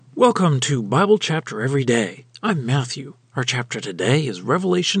Welcome to Bible Chapter Every Day. I'm Matthew. Our chapter today is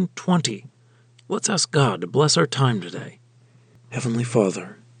Revelation 20. Let's ask God to bless our time today. Heavenly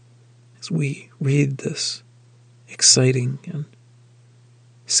Father, as we read this exciting and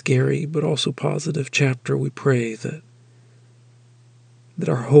scary but also positive chapter, we pray that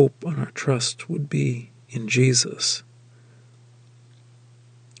our hope and our trust would be in Jesus.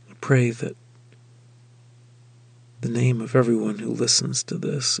 We pray that the name of everyone who listens to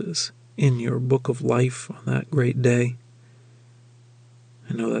this is in your book of life on that great day.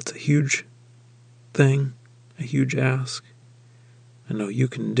 I know that's a huge thing, a huge ask. I know you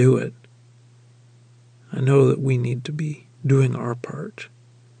can do it. I know that we need to be doing our part.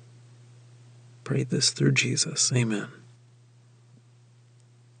 Pray this through Jesus. Amen.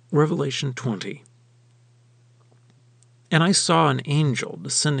 Revelation 20. And I saw an angel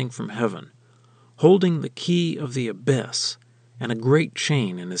descending from heaven, holding the key of the abyss and a great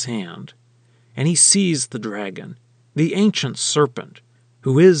chain in his hand. And he seized the dragon, the ancient serpent,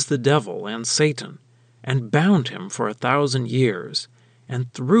 who is the devil and Satan, and bound him for 1,000 years,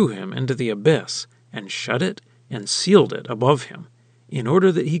 and threw him into the abyss, and shut it and sealed it above him, in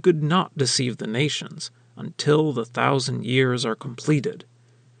order that he could not deceive the nations until the 1,000 years are completed.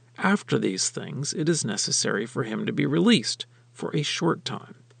 After these things it is necessary for him to be released for a short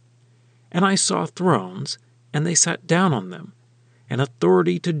time. And I saw thrones, and they sat down on them, and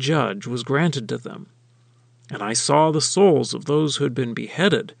authority to judge was granted to them. And I saw the souls of those who had been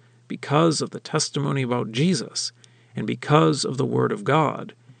beheaded because of the testimony about Jesus, and because of the word of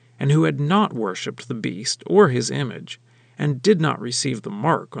God, and who had not worshipped the beast or his image, and did not receive the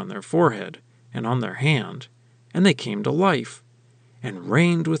mark on their forehead and on their hand, and they came to life, and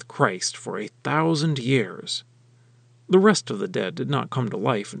reigned with Christ for 1,000 years. The rest of the dead did not come to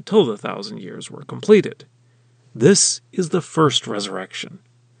life until the 1,000 years were completed. This is the first resurrection.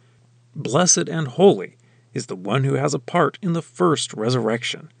 Blessed and holy is the one who has a part in the first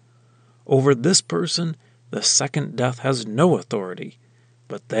resurrection. Over this person the second death has no authority,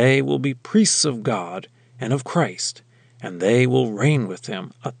 but they will be priests of God and of Christ, and they will reign with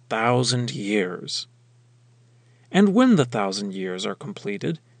him 1,000 years. And when the 1,000 years are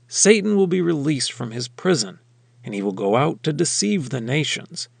completed, Satan will be released from his prison, and he will go out to deceive the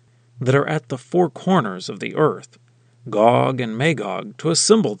nations that are at the four corners of the earth, Gog and Magog, to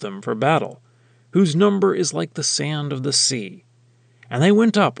assemble them for battle, whose number is like the sand of the sea. And they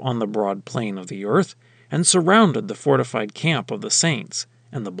went up on the broad plain of the earth, and surrounded the fortified camp of the saints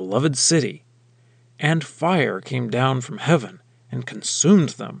and the beloved city. And fire came down from heaven, and consumed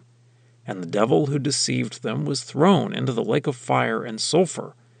them. And the devil who deceived them was thrown into the lake of fire and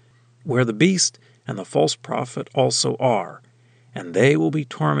sulfur, where the beast and the false prophet also are, and they will be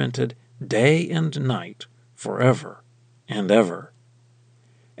tormented day and night forever and ever.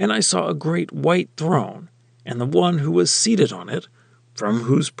 And I saw a great white throne, and the one who was seated on it, from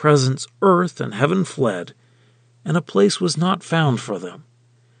whose presence earth and heaven fled, and a place was not found for them.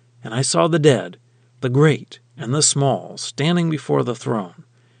 And I saw the dead, the great and the small, standing before the throne,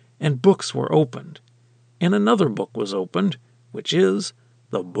 and books were opened. And another book was opened, which is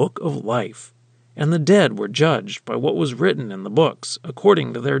the book of life. And the dead were judged by what was written in the books,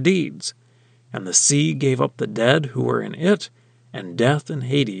 according to their deeds. And the sea gave up the dead who were in it, and death and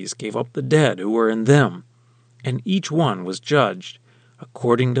Hades gave up the dead who were in them. And each one was judged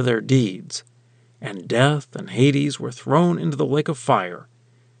according to their deeds. And death and Hades were thrown into the lake of fire.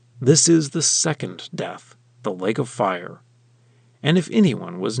 This is the second death, the lake of fire. And if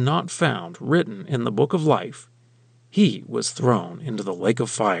anyone was not found written in the book of life, he was thrown into the lake of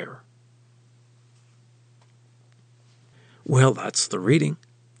fire. Well, that's the reading.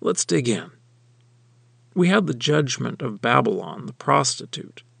 Let's dig in. We had the judgment of Babylon, the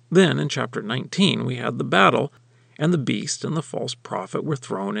prostitute. Then, in chapter 19, we had the battle, and the beast and the false prophet were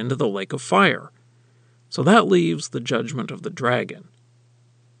thrown into the lake of fire. So that leaves the judgment of the dragon.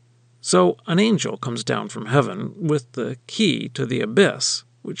 So an angel comes down from heaven with the key to the abyss,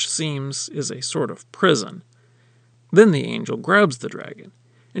 which seems is a sort of prison. Then the angel grabs the dragon,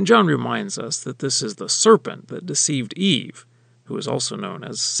 and John reminds us that this is the serpent that deceived Eve, who is also known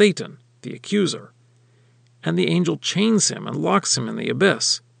as Satan, the accuser. And the angel chains him and locks him in the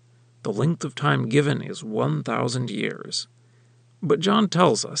abyss. The length of time given is 1,000 years. But John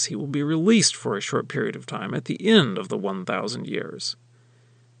tells us he will be released for a short period of time at the end of the 1,000 years.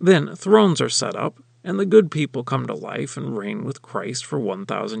 Then thrones are set up, and the good people come to life and reign with Christ for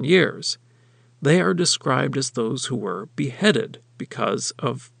 1,000 years. They are described as those who were beheaded because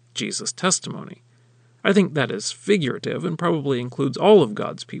of Jesus' testimony. I think that is figurative and probably includes all of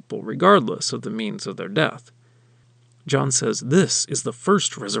God's people, regardless of the means of their death. John says this is the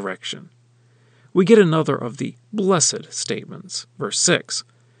first resurrection. We get another of the blessed statements. Verse 6,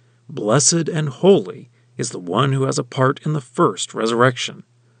 "Blessed and holy is the one who has a part in the first resurrection.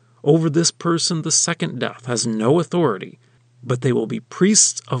 Over this person the second death has no authority, but they will be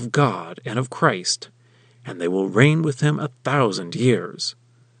priests of God and of Christ, and they will reign with him 1,000 years."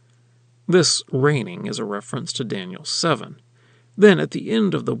 This reigning is a reference to Daniel 7. Then, at the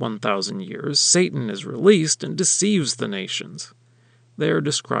end of the 1,000 years, Satan is released and deceives the nations. They are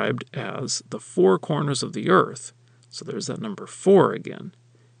described as the four corners of the earth, so there's that number 4 again.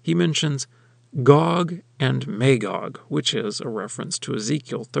 He mentions Gog and Magog, which is a reference to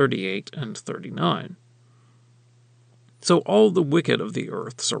Ezekiel 38 and 39. So all the wicked of the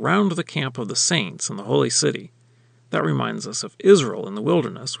earth surround the camp of the saints in the holy city. That reminds us of Israel in the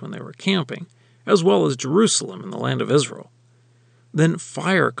wilderness when they were camping, as well as Jerusalem in the land of Israel. Then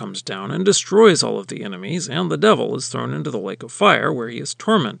fire comes down and destroys all of the enemies, and the devil is thrown into the lake of fire, where he is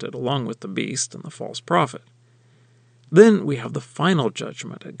tormented along with the beast and the false prophet. Then we have the final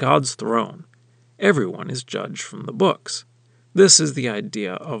judgment at God's throne. Everyone is judged from the books. This is the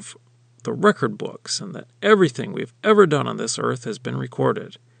idea of the record books, and that everything we've ever done on this earth has been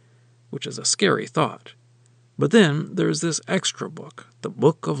recorded, which is a scary thought. But then there's this extra book, the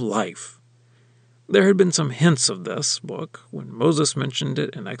Book of Life. There had been some hints of this book when Moses mentioned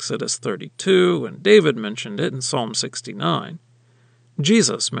it in Exodus 32 and David mentioned it in Psalm 69.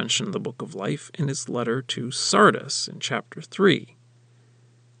 Jesus mentioned the Book of Life in his letter to Sardis in chapter 3.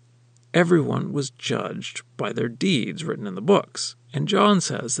 Everyone was judged by their deeds written in the books, and John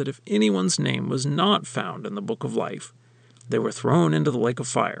says that if anyone's name was not found in the Book of Life, they were thrown into the lake of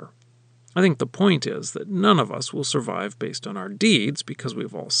fire. I think the point is that none of us will survive based on our deeds because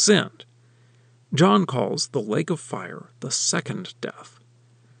we've all sinned. John calls the lake of fire the second death.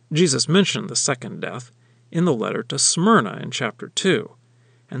 Jesus mentioned the second death in the letter to Smyrna in chapter 2,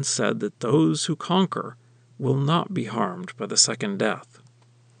 and said that those who conquer will not be harmed by the second death.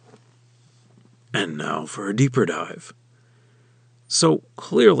 And now for a deeper dive. So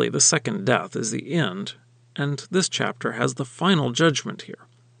clearly the second death is the end, and this chapter has the final judgment here.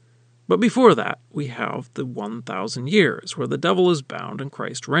 But before that, we have the 1,000 years, where the devil is bound and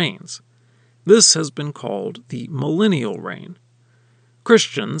Christ reigns. This has been called the millennial reign.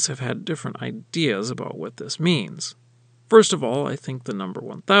 Christians have had different ideas about what this means. First of all, I think the number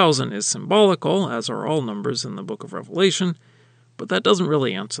 1,000 is symbolical, as are all numbers in the book of Revelation, but that doesn't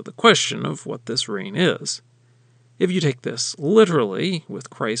really answer the question of what this reign is. If you take this literally,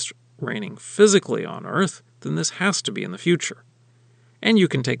 with Christ reigning physically on earth, then this has to be in the future. And you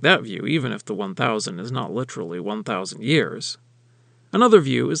can take that view even if the 1,000 is not literally 1,000 years. Another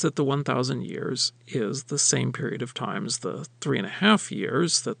view is that the 1,000 years is the same period of time as the 3.5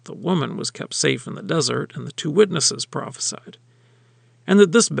 years that the woman was kept safe in the desert and the 2 witnesses prophesied, and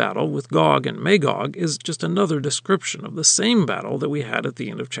that this battle with Gog and Magog is just another description of the same battle that we had at the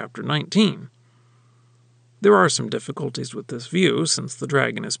end of chapter 19. There are some difficulties with this view, since the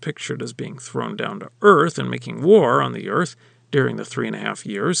dragon is pictured as being thrown down to earth and making war on the earth during the 3.5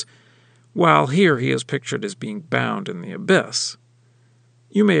 years, while here he is pictured as being bound in the abyss.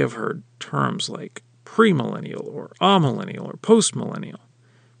 You may have heard terms like premillennial or amillennial or postmillennial.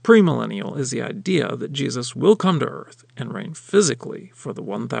 Premillennial is the idea that Jesus will come to earth and reign physically for the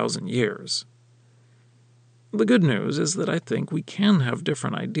 1,000 years. The good news is that I think we can have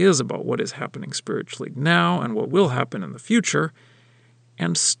different ideas about what is happening spiritually now and what will happen in the future,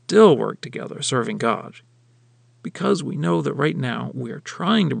 and still work together serving God. Because we know that right now we are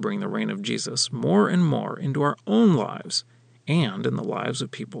trying to bring the reign of Jesus more and more into our own lives and in the lives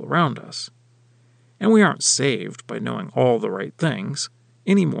of people around us. And we aren't saved by knowing all the right things,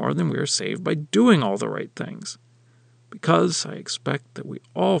 any more than we are saved by doing all the right things, because I expect that we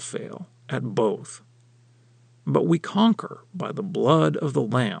all fail at both. But we conquer by the blood of the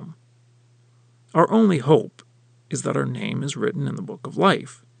Lamb. Our only hope is that our name is written in the book of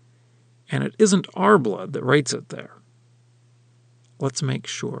life, and it isn't our blood that writes it there. Let's make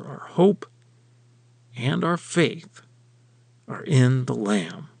sure our hope and our faith are in the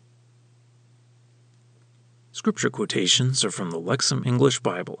Lamb. Scripture quotations are from the Lexham English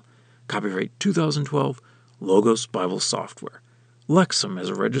Bible, copyright 2012, Logos Bible Software. Lexham is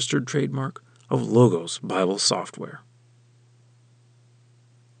a registered trademark of Logos Bible Software.